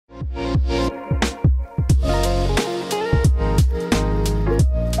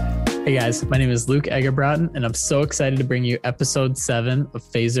Hey guys, my name is Luke Egerbrotten, and I'm so excited to bring you episode 7 of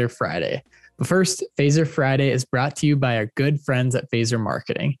Phaser Friday. But first, Phaser Friday is brought to you by our good friends at Phaser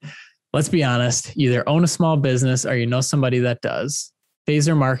Marketing. Let's be honest, you either own a small business or you know somebody that does.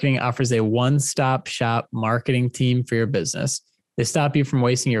 Phaser Marketing offers a one-stop shop marketing team for your business. They stop you from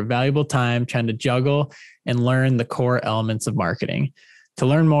wasting your valuable time trying to juggle and learn the core elements of marketing. To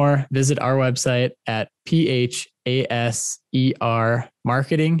learn more, visit our website at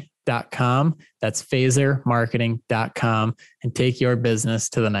phasermarketing.com. That's phasermarketing.com, and take your business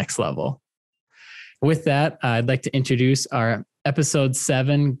to the next level. With that, I'd like to introduce our episode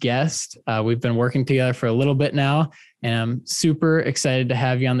 7 guest. We've been working together for a little bit now, and I'm super excited to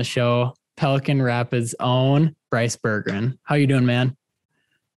have you on the show, Pelican Rapids' own Bryce Bergren. How you doing, man?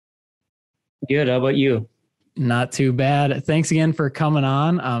 Good. How about you? Not too bad. Thanks again for coming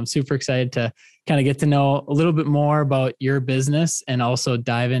on. I'm super excited to kind of get to know a little bit more about your business and also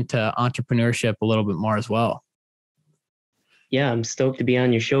dive into entrepreneurship a little bit more as well. Yeah, I'm stoked to be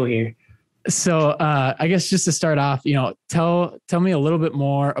on your show here. So I guess just to start off, tell me a little bit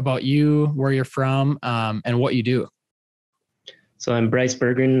more about you, where you're from, and what you do. So I'm Bryce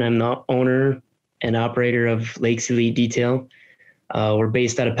Bergren. I'm the owner and operator of Lakes Elite Detail. We're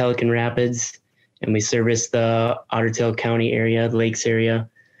based out of Pelican Rapids, and we service the Ottertail County area, the Lakes area,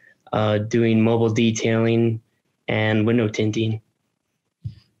 doing mobile detailing and window tinting.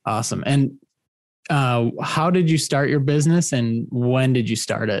 Awesome. And how did you start your business, and when did you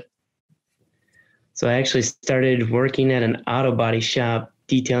start it? So I actually started working at an auto body shop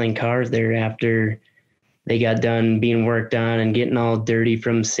detailing cars there after they got done being worked on and getting all dirty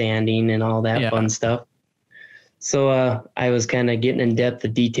from sanding and all that fun stuff. So I was kind of getting in depth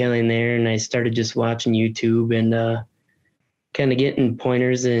of detailing there, and I started just watching YouTube and kind of getting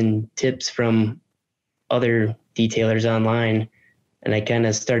pointers and tips from other detailers online. And I kind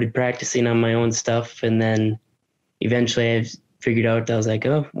of started practicing on my own stuff. And then eventually I figured out, I was like,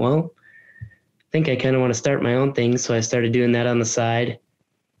 oh, well, I think I kind of want to start my own thing. So I started doing that on the side.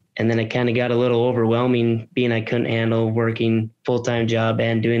 And then it kind of got a little overwhelming, being I couldn't handle working full-time job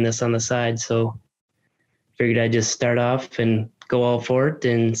and doing this on the side. So figured I'd just start off and go all for it,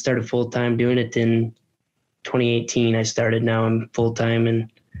 and started full-time doing it in 2018. I started. Now I'm full-time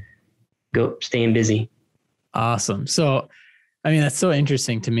and staying busy. Awesome. So, that's so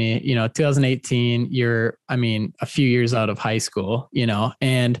interesting to me. 2018, you're, a few years out of high school,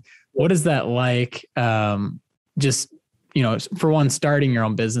 and what is that like? Just, for one, starting your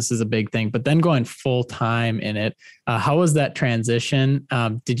own business is a big thing, but then going full-time in it, how was that transition?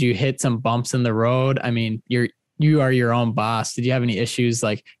 Did you hit some bumps in the road? You are your own boss. Did you have any issues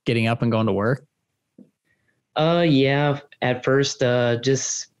like getting up and going to work? Yeah, at first,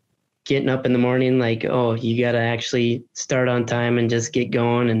 just getting up in the morning, like, oh, you got to actually start on time and just get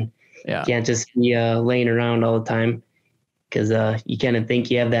going, and can't just be laying around all the time, because you kind of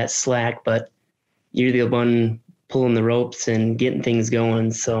think you have that slack, but you're the one pulling the ropes and getting things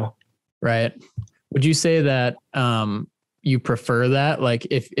going. So, right. Would you say that you prefer that? Like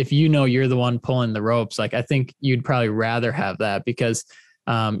if you're the one pulling the ropes, like I think you'd probably rather have that, because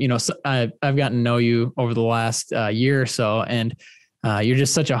so I've gotten to know you over the last year or so, and you're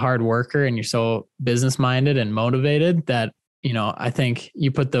just such a hard worker, and you're so business minded and motivated that, I think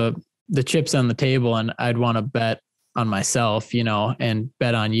you put the chips on the table, and I'd want to bet on myself, and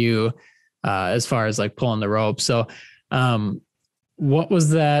bet on you as far as like pulling the rope. So what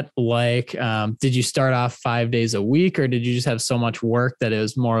was that like? Did you start off 5 days a week, or did you just have so much work that it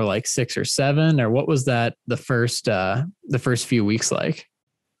was more like 6 or 7, or what was that the first few weeks like?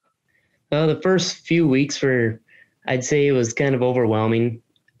 The first few weeks I'd say it was kind of overwhelming,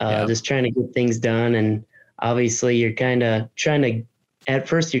 just trying to get things done. And obviously you're kind of at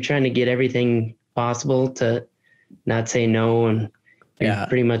first you're trying to get everything possible to not say no, and you're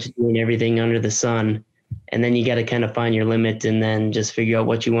pretty much doing everything under the sun. And then you got to kind of find your limit, and then just figure out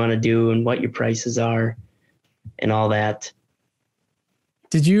what you want to do and what your prices are and all that.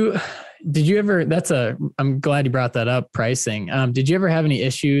 Did you ever, I'm glad you brought that up, pricing. Did you ever have any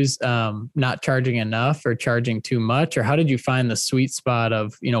issues not charging enough or charging too much, or how did you find the sweet spot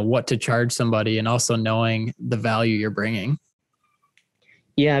of, what to charge somebody and also knowing the value you're bringing?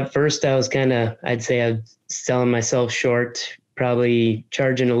 Yeah, at first I was I'd say I was selling myself short, probably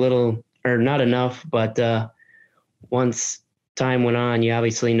charging a little or not enough, but once time went on, you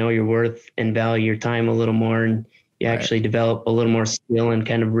obviously know your worth and value your time a little more, and you actually develop a little more skill and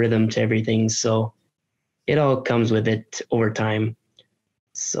kind of rhythm to everything. So it all comes with it over time.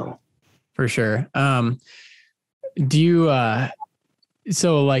 So for sure. Do you,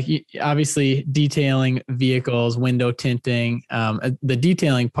 so like obviously detailing vehicles, window tinting, the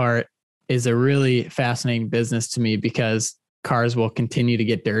detailing part, is a really fascinating business to me because cars will continue to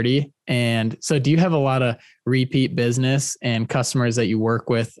get dirty. And so do you have a lot of repeat business and customers that you work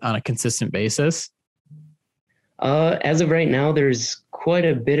with on a consistent basis? As of right now, there's quite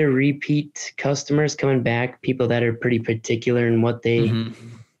a bit of repeat customers coming back, people that are pretty particular in what they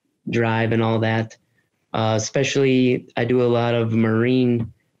drive and all that. Especially, I do a lot of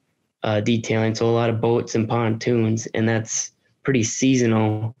marine detailing, so a lot of boats and pontoons, and that's pretty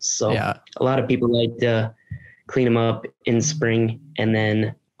seasonal. So a lot of people like to clean them up in spring and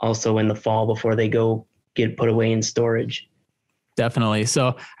then also in the fall before they go get put away in storage. Definitely.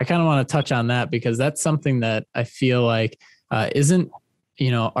 So I kind of want to touch on that because that's something that I feel like isn't,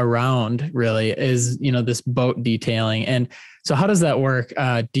 around really is, this boat detailing. And so how does that work?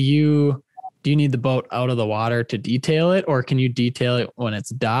 Do you need the boat out of the water to detail it, or can you detail it when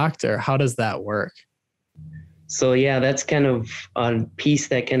it's docked, or how does that work? So yeah, that's kind of a piece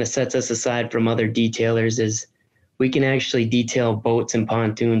that kind of sets us aside from other detailers is we can actually detail boats and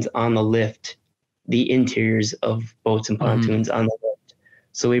pontoons on the lift, the interiors of boats and pontoons on the lift.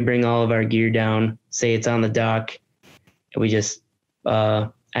 So we bring all of our gear down, say it's on the dock, and we just, I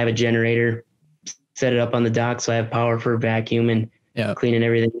have a generator, set it up on the dock so I have power for vacuum and cleaning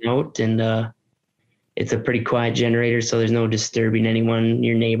everything out. And it's a pretty quiet generator, so there's no disturbing anyone,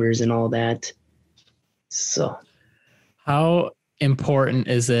 your neighbors and all that. So how important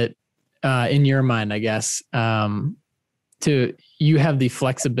is it in your mind, I guess, to you have the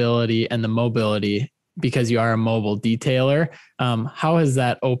flexibility and the mobility because you are a mobile detailer? How has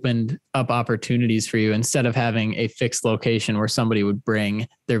that opened up opportunities for you instead of having a fixed location where somebody would bring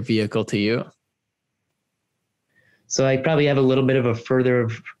their vehicle to you? So I probably have a little bit of a further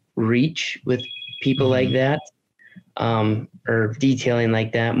reach with people like that, or detailing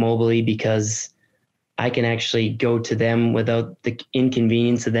like that mobily, because I can actually go to them without the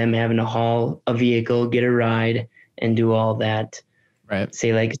inconvenience of them having to haul a vehicle, get a ride, and do all that. Right.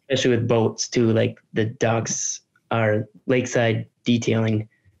 Say, like, especially with boats too, like the docks are lakeside detailing.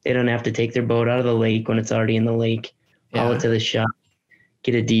 They don't have to take their boat out of the lake when it's already in the lake, haul it to the shop,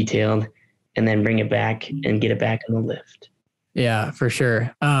 get it detailed, and then bring it back and get it back on the lift. Yeah, for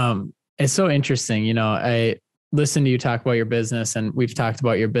sure. It's so interesting. I listened to you talk about your business, and we've talked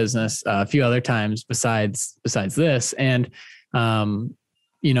about your business a few other times besides this. And, and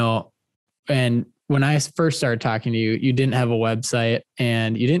when I first started talking to you, you didn't have a website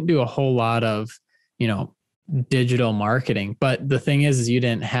and you didn't do a whole lot of, digital marketing. But the thing is you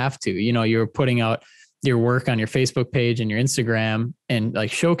didn't have to, you were putting out your work on your Facebook page and your Instagram and like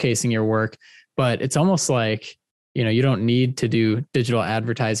showcasing your work. But it's almost like, you don't need to do digital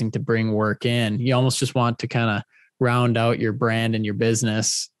advertising to bring work in. You almost just want to kind of round out your brand and your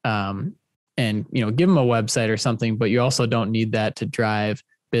business, and, give them a website or something, but you also don't need that to drive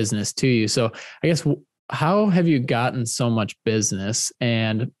business to you. So I guess, how have you gotten so much business,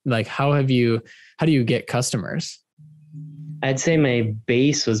 and like, how do you get customers? I'd say my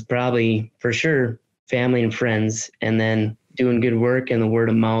base was probably for sure family and friends, and then doing good work, and the word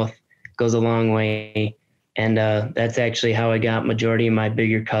of mouth goes a long way. And that's actually how I got majority of my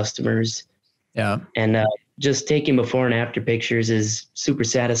bigger customers. Yeah. And just taking before and after pictures is super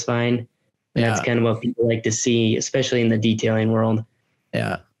satisfying. And that's kind of what people like to see, especially in the detailing world.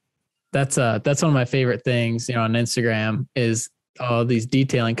 Yeah. That's one of my favorite things, on Instagram is all these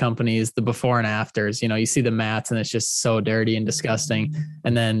detailing companies, the before and afters. You see the mats and it's just so dirty and disgusting.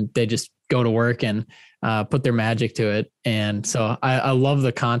 And then they just go to work and put their magic to it. And so I love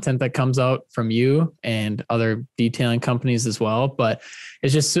the content that comes out from you and other detailing companies as well. But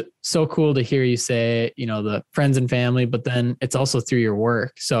it's just so cool to hear you say, the friends and family, but then it's also through your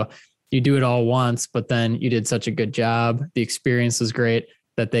work. So you do it all once, but then you did such a good job. The experience was great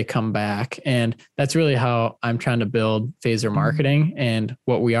that they come back. And that's really how I'm trying to build Phaser Marketing. And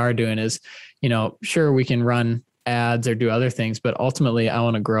what we are doing is, sure, we can run ads or do other things, but ultimately I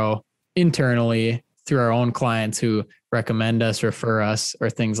want to grow internally through our own clients who recommend us, refer us, or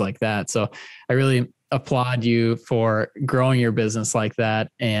things like that. So I really applaud you for growing your business like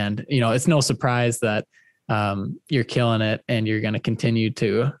that. And, it's no surprise that you're killing it and you're going to continue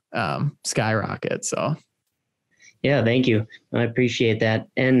to skyrocket. So. Yeah, thank you. I appreciate that.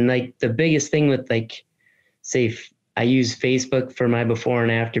 And like the biggest thing with say I use Facebook for my before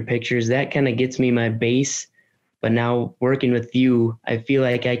and after pictures, that kind of gets me my base. But now working with you, I feel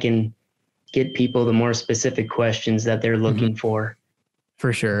like I can get people the more specific questions that they're looking for.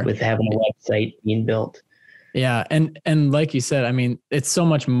 For sure. With having a website being built. Yeah. And like you said, I mean, it's so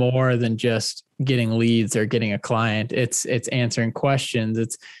much more than just getting leads or getting a client. It's answering questions.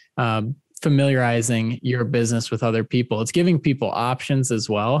 It's familiarizing your business with other people. It's giving people options as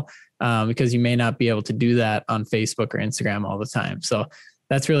well. because you may not be able to do that on Facebook or Instagram all the time. So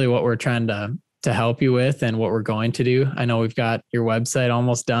that's really what we're trying to help you with and what we're going to do. I know we've got your website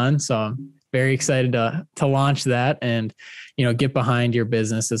almost done, so I'm very excited to launch that and, get behind your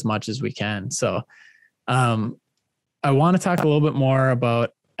business as much as we can. So I want to talk a little bit more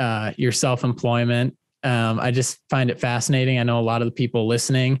about your self-employment. I just find it fascinating. I know a lot of the people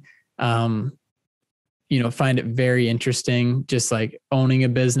listening, find it very interesting, just like owning a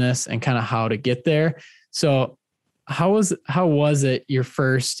business and kind of how to get there. So how was it your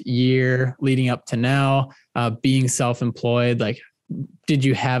first year leading up to now, being self-employed? Like, did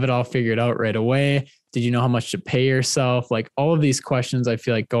you have it all figured out right away? Did you know how much to pay yourself? Like, all of these questions I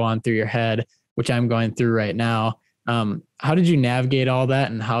feel like go on through your head, which I'm going through right now. How did you navigate all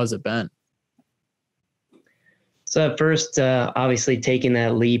that, and how has it been? So at first, obviously taking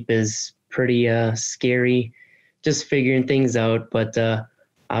that leap is pretty scary, just figuring things out. But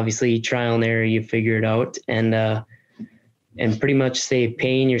obviously, trial and error, you figure it out, and pretty much say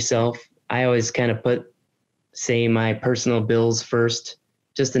paying yourself. I always kind of put, say, my personal bills first,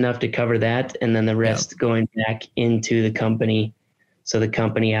 just enough to cover that, and then the rest going back into the company, so the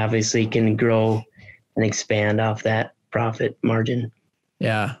company obviously can grow and expand off that profit margin.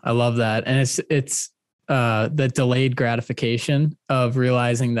 Yeah, I love that. And it's the delayed gratification of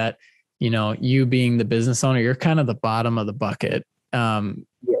realizing that, you being the business owner, you're kind of the bottom of the bucket. And,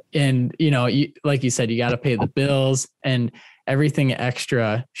 like you said, you got to pay the bills, and everything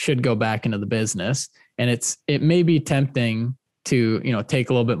extra should go back into the business. And it may be tempting to, take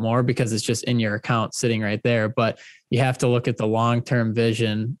a little bit more because it's just in your account sitting right there, but you have to look at the long-term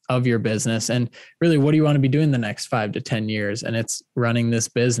vision of your business and really, what do you want to be doing the next 5 to 10 years? And it's running this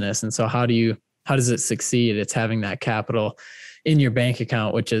business. And so how does it succeed? It's having that capital in your bank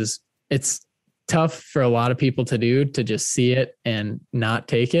account, it's tough for a lot of people to do, to just see it and not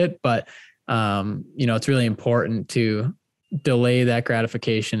take it. But, it's really important to delay that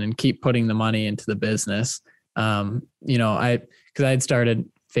gratification and keep putting the money into the business. Because I had started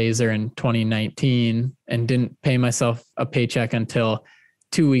Phaser in 2019 and didn't pay myself a paycheck until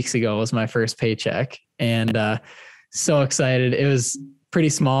 2 weeks ago was my first paycheck. And so excited. It was pretty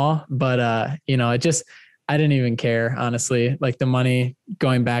small, but I didn't even care, honestly. Like, the money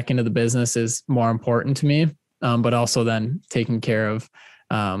going back into the business is more important to me. But also then taking care of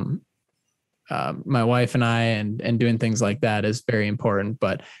my wife and I and doing things like that is very important.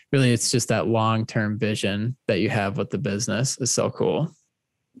 But really, it's just that long-term vision that you have with the business is so cool.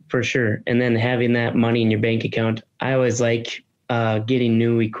 For sure. And then having that money in your bank account, I always like getting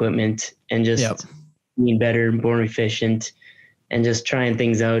new equipment and just being better, more efficient, and just trying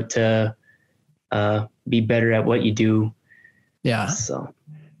things out to be better at what you do. Yeah. So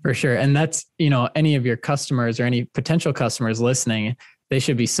for sure. And that's, any of your customers or any potential customers listening, they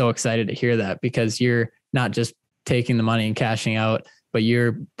should be so excited to hear that, because you're not just taking the money and cashing out, but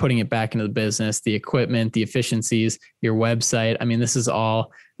you're putting it back into the business, the equipment, the efficiencies, your website. I mean, this is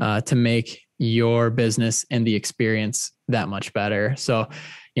all to make your business and the experience that much better. So,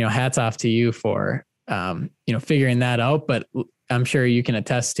 hats off to you for, figuring that out. But I'm sure you can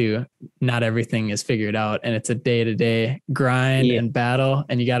attest to, not everything is figured out, and it's a day-to-day grind and battle,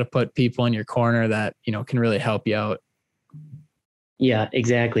 and you got to put people in your corner that, can really help you out. Yeah,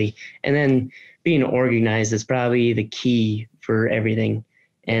 exactly. And then being organized is probably the key for everything.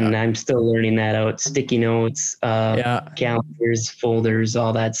 And I'm still learning that out. Sticky notes, calendars, folders,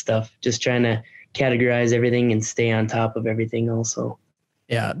 all that stuff. Just trying to categorize everything and stay on top of everything also.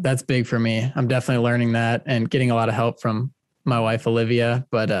 Yeah, that's big for me. I'm definitely learning that and getting a lot of help from my wife, Olivia,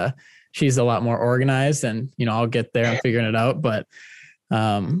 but she's a lot more organized, and, I'll get there and figuring it out. But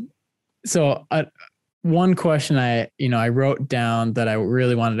one question I wrote down that I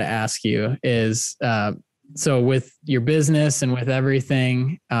really wanted to ask you is, so with your business and with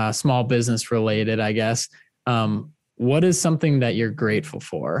everything, small business related, I guess, what is something that you're grateful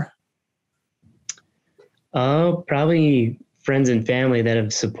for? Probably friends and family that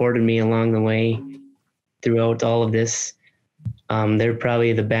have supported me along the way throughout all of this. They're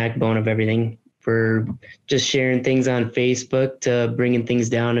probably the backbone of everything, for just sharing things on Facebook to bringing things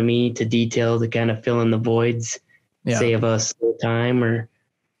down to me to detail to kind of fill in the voids, save us time, or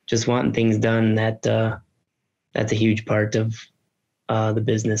just wanting things done. That's a huge part of the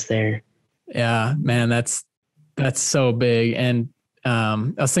business there. Yeah, man, that's so big. And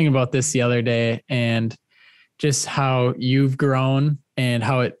I was thinking about this the other day, and just how you've grown and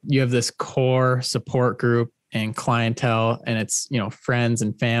how you have this core support group and clientele, and it's, friends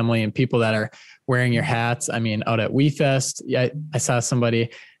and family and people that are wearing your hats. I mean, out at WeFest, I saw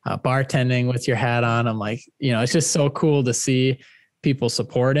somebody bartending with your hat on. I'm like, it's just so cool to see people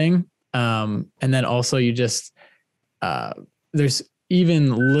supporting And then also you just, there's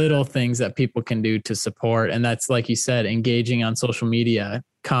even little things that people can do to support. And that's, like you said, engaging on social media,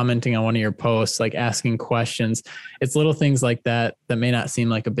 commenting on one of your posts, like asking questions. It's little things like that that may not seem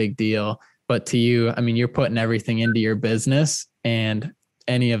like a big deal, but to you, I mean, you're putting everything into your business, and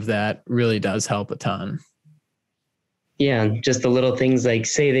any of that really does help a ton. Yeah, just the little things, like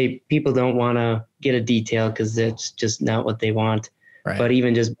say people don't want to get a detail because it's just not what they want. Right. But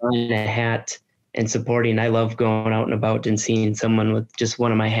even just buying a hat and supporting, I love going out and about and seeing someone with just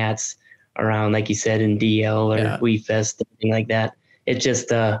one of my hats around, like you said, in DL or WeFest, anything like that. It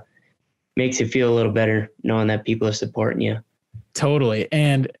just makes you feel a little better knowing that people are supporting you. Totally.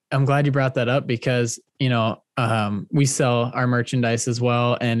 And I'm glad you brought that up because, we sell our merchandise as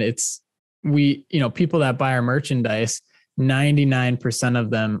well. And people that buy our merchandise, 99% of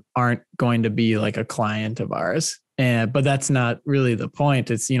them aren't going to be like a client of ours. But that's not really the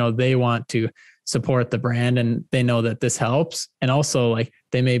point. It's, they want to support the brand and they know that this helps. And also like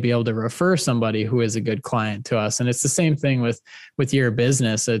they may be able to refer somebody who is a good client to us. And it's the same thing with your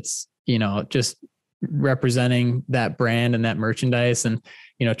business. It's, just representing that brand and that merchandise and,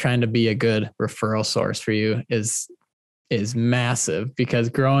 trying to be a good referral source for you is massive, because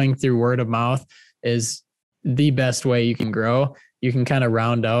growing through word of mouth is the best way you can grow. You can kind of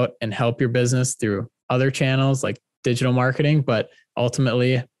round out and help your business through other channels like digital marketing, but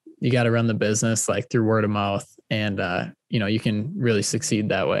ultimately you got to run the business like through word of mouth, and you can really succeed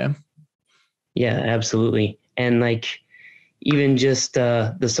that way. Yeah, absolutely. And like even just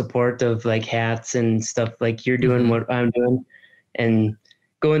the support of like hats and stuff, like you're doing what I'm doing, and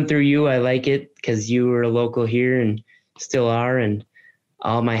going through you, I like it because you were a local here and still are, and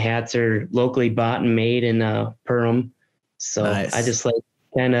all my hats are locally bought and made in Perham. So nice. I just like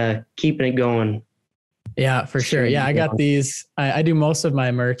kind of keeping it going. Yeah, for sure. Yeah, I got these. I do most of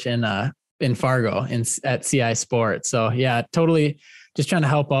my merch in Fargo at CI Sport. So yeah, totally just trying to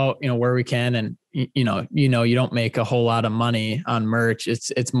help out, where we can. And you don't make a whole lot of money on merch.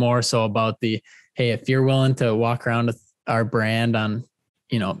 It's more so about hey, if you're willing to walk around with our brand on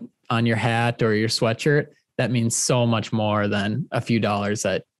your hat or your sweatshirt, that means so much more than a few dollars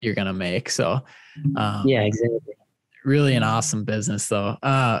that you're going to make. So yeah, exactly. Really an awesome business though.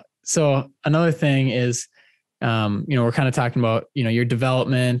 So another thing is, we're kind of talking about, your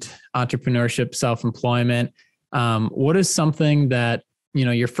development, entrepreneurship, self-employment. What is something that,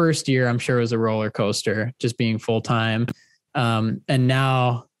 your first year, I'm sure was a roller coaster, just being full-time. And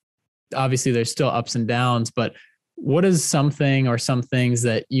now obviously there's still ups and downs, but what is something or some things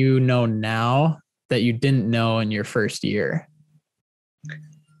that now that you didn't know in your first year?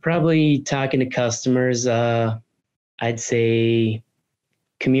 Probably talking to customers. I'd say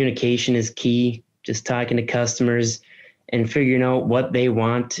communication is key. Just talking to customers and figuring out what they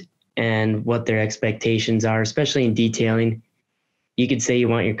want and what their expectations are, especially in detailing. You could say you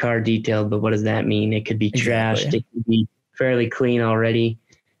want your car detailed, but what does that mean? It could be trashed. It could be fairly clean already.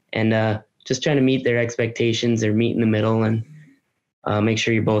 And just trying to meet their expectations or meet in the middle and make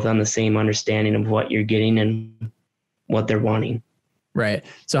sure you're both on the same understanding of what you're getting and what they're wanting. Right.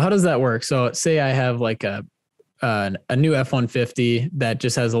 So how does that work? So say I have like a new F-150 that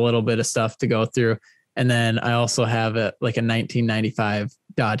just has a little bit of stuff to go through. And then I also have a 1995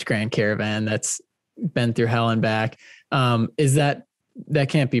 Dodge Grand Caravan that's been through hell and back. Is that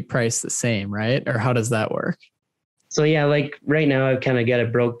can't be priced the same, right? Or how does that work? So yeah, like right now I've kind of got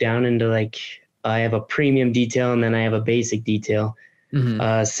it broke down into I have a premium detail and then I have a basic detail.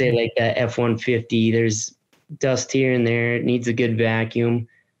 Say like that F-150, there's dust here and there. It needs a good vacuum.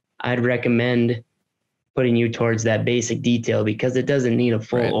 I'd recommend putting you towards that basic detail because it doesn't need a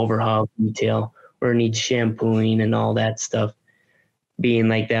full overhaul detail or needs shampooing and all that stuff. Being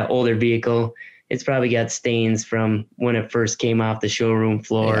like that older vehicle, it's probably got stains from when it first came off the showroom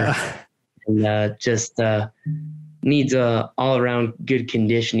floor, and just needs a all around good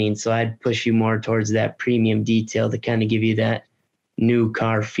conditioning. So I'd push you more towards that premium detail to kind of give you that new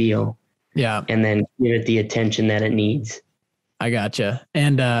car feel. Yeah. And then give it the attention that it needs. I gotcha.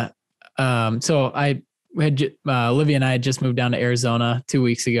 And so Olivia and I had just moved down to Arizona 2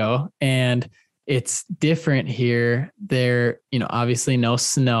 weeks ago, and it's different here. There, obviously no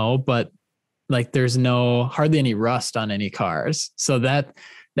snow, but like there's hardly any rust on any cars. So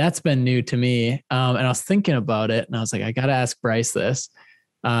that's been new to me. And I was thinking about it and I was like, I got to ask Bryce this.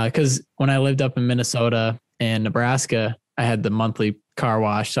 Cause when I lived up in Minnesota and Nebraska, I had the monthly car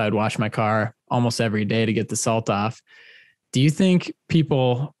wash. So I'd wash my car almost every day to get the salt off. Do you think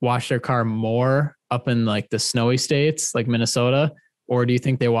people wash their car more up in like the snowy states, like Minnesota, or do you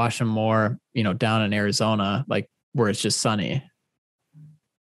think they wash them more, down in Arizona, like where it's just sunny?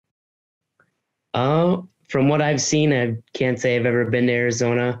 From what I've seen, I can't say I've ever been to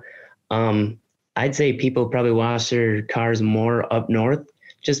Arizona. I'd say people probably wash their cars more up north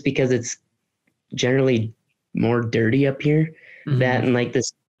just because it's generally more dirty up here. Mm-hmm. That and like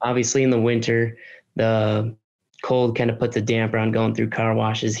this, obviously in the winter, the cold kind of puts a damper on going through car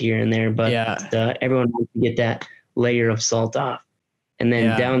washes here and there, but everyone wants to get that layer of salt off. And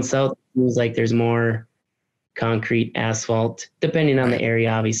then down south, it seems like there's more concrete, asphalt, depending on the area,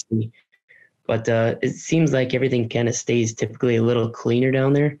 obviously. But it seems like everything kind of stays typically a little cleaner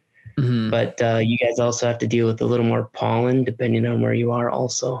down there. Mm-hmm. But you guys also have to deal with a little more pollen depending on where you are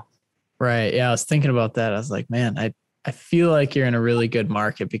also. Right. Yeah. I was thinking about that. I was like, man, I feel like you're in a really good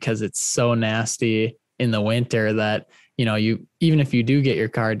market because it's so nasty in the winter that, even if you do get your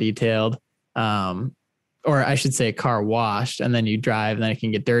car detailed, or I should say car washed, and then you drive and then it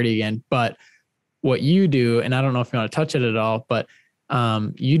can get dirty again. But what you do, and I don't know if you want to touch it at all, but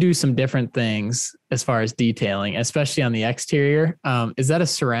you do some different things as far as detailing, especially on the exterior. Is that a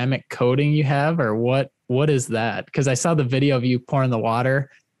ceramic coating you have, or what is that? Because I saw the video of you pouring the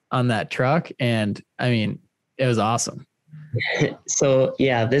water on that truck, and I mean, it was awesome. So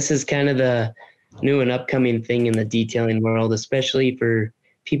yeah, this is kind of the new and upcoming thing in the detailing world, especially for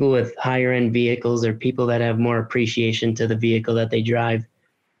people with higher end vehicles or people that have more appreciation to the vehicle that they drive.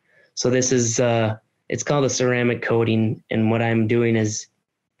 So this is, it's called a ceramic coating. And what I'm doing is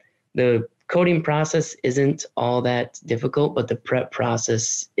the coating process isn't all that difficult, but the prep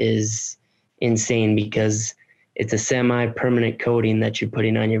process is insane because it's a semi-permanent coating that you're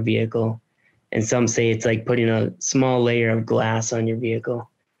putting on your vehicle. And some say it's like putting a small layer of glass on your vehicle.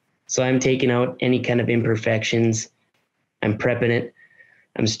 So I'm taking out any kind of imperfections. I'm prepping it.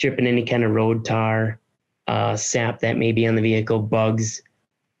 I'm stripping any kind of road tar, sap that may be on the vehicle, bugs.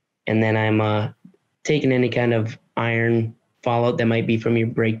 And then I'm taking any kind of iron fallout that might be from your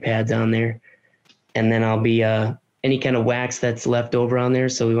brake pads on there. And then I'll be any kind of wax that's left over on there.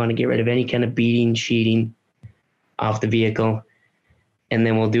 So we want to get rid of any kind of beading, sheeting off the vehicle. And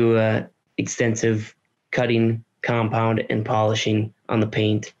then we'll do a extensive cutting, compound, and polishing on the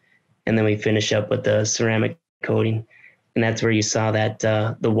paint. And then we finish up with the ceramic coating. And that's where you saw that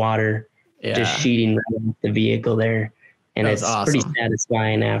the water just sheeting right off the vehial there. And it's awesome. Pretty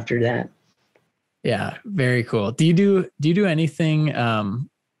satisfying after that. Yeah, very cool. Do you do anything? I'm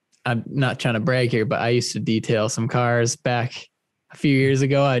not trying to brag here, but I used to detail some cars back a few years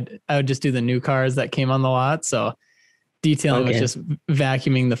ago. I would just do the new cars that came on the lot. So detailing was just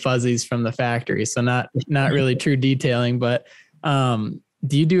vacuuming the fuzzies from the factory. So not really true detailing, but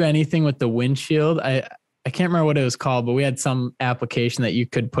do you do anything with the windshield? I can't remember what it was called, but we had some application that you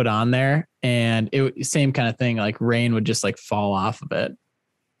could put on there, and it same kind of thing, like rain would just like fall off of it.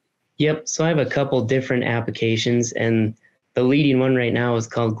 Yep. So I have a couple different applications, and the leading one right now is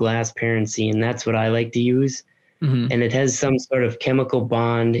called glass parency, and that's what I like to use. Mm-hmm. And it has some sort of chemical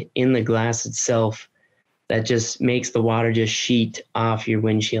bond in the glass itself that just makes the water just sheet off your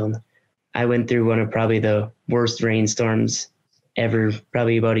windshield. I went through one of probably the worst rainstorms ever,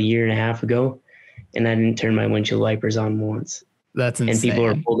 probably about a year and a half ago, and I didn't turn my windshield wipers on once. That's insane. And people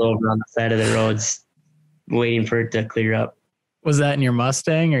were pulled over on the side of the roads waiting for it to clear up. Was that in your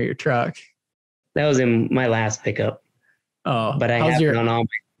Mustang or your truck? That was in my last pickup. Oh, but I have it on all my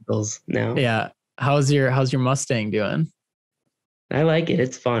vehicles now. Yeah. How's your Mustang doing? I like it.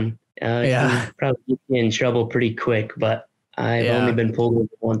 It's fun. Can probably get me in trouble pretty quick, but I've only been pulled over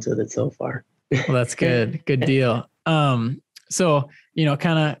once with it so far. Well, that's good. Good deal. So,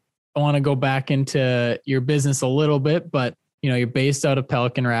 kind of I want to go back into your business a little bit, but you're based out of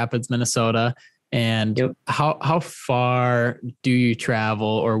Pelican Rapids, Minnesota. And how far do you travel,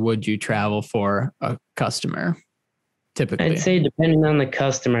 or would you travel for a customer typically? I'd say depending on the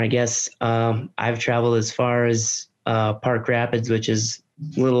customer, I guess I've traveled as far as Park Rapids, which is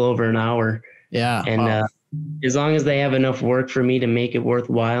a little over an hour. Yeah. And as long as they have enough work for me to make it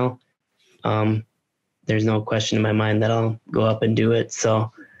worthwhile, there's no question in my mind that I'll go up and do it. So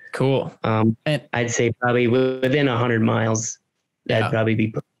cool. And I'd say probably within 100 miles, that'd probably be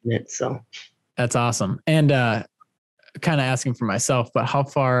pushing it. So that's awesome. And kind of asking for myself, but how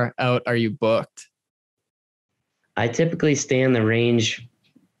far out are you booked? I typically stay in the range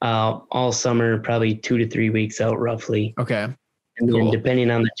all summer, probably 2 to 3 weeks out roughly. Okay. And then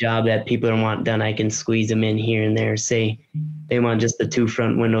depending on the job that people want done, I can squeeze them in here and there. Say they want just the 2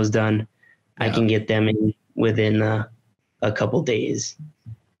 front windows done. I can get them in within a couple days.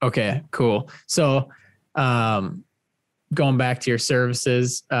 Okay, cool. So going back to your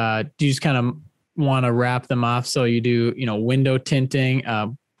services, do you just kind of want to wrap them off? So you do, window tinting,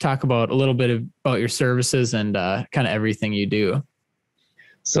 talk about a little bit about your services and kind of everything you do.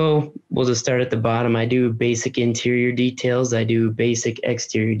 So we'll just start at the bottom. I do basic interior details. I do basic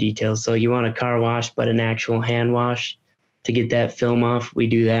exterior details. So you want a car wash, but an actual hand wash to get that film off. We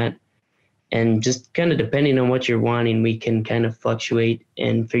do that. And just kind of depending on what you're wanting, we can kind of fluctuate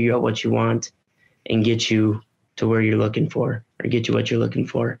and figure out what you want and get you to where you're looking for, or get you what you're looking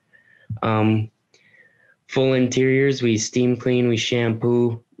for. Full interiors, we steam clean, we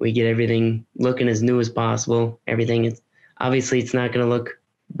shampoo, we get everything looking as new as possible. Everything is obviously, it's not going to look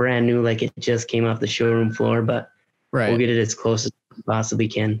brand new like it just came off the showroom floor, but we'll get it as close as we possibly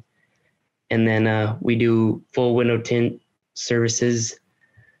can. And then we do full window tint services.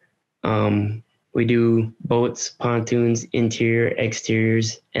 We do boats, pontoons, interior,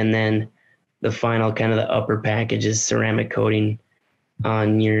 exteriors, and then the final kind of the upper package is ceramic coating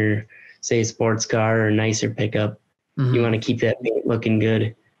on your, say, sports car or nicer pickup. Mm-hmm. You want to keep that paint looking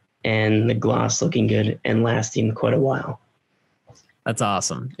good and the gloss looking good and lasting quite a while. That's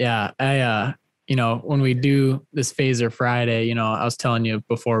awesome. Yeah. I, when we do this Phaser Friday, I was telling you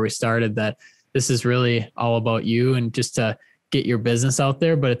before we started that this is really all about you and just to get your business out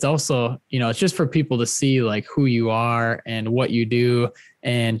there, but it's also, it's just for people to see like who you are and what you do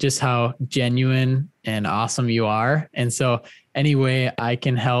and just how genuine and awesome you are. And so any way I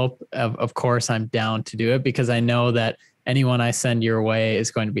can help, of course, I'm down to do it, because I know that anyone I send your way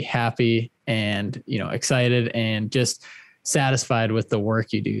is going to be happy and, excited and just satisfied with the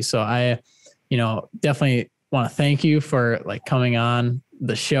work you do. So I, definitely want to thank you for like coming on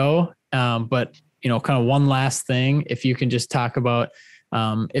the show. But kind of one last thing, if you can just talk about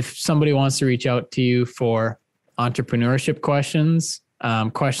if somebody wants to reach out to you for entrepreneurship questions,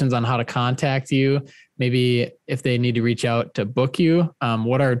 questions on how to contact you, maybe if they need to reach out to book you,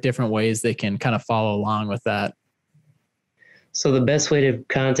 what are different ways they can kind of follow along with that? So the best way to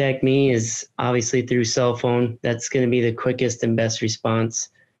contact me is obviously through cell phone. That's going to be the quickest and best response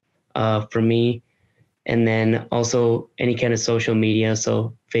for me. And then also any kind of social media.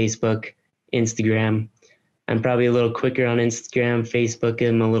 So Facebook, Instagram. I'm probably a little quicker on Instagram. Facebook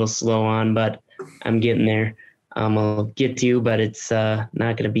I'm a little slow on, but I'm getting there. I'll get to you, but it's not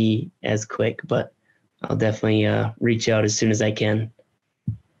going to be as quick, but I'll definitely reach out as soon as I can.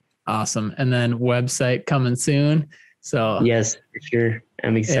 Awesome. And then website coming soon. So yes, for sure.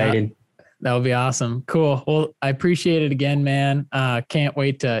 I'm excited. Yeah, that would be awesome. Cool. Well, I appreciate it again, man. Can't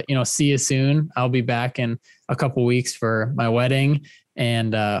wait to, see you soon. I'll be back in a couple weeks for my wedding,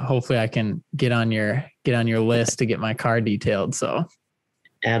 and hopefully I can get on your list to get my car detailed. So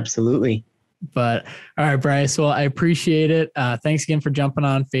absolutely. But all right, Bryce. Well, I appreciate it. Thanks again for jumping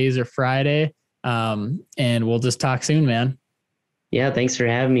on Phaser Friday. And we'll just talk soon, man. Yeah. Thanks for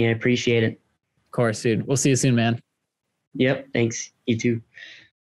having me. I appreciate it. Of course, dude. We'll see you soon, man. Yep. Thanks. You too.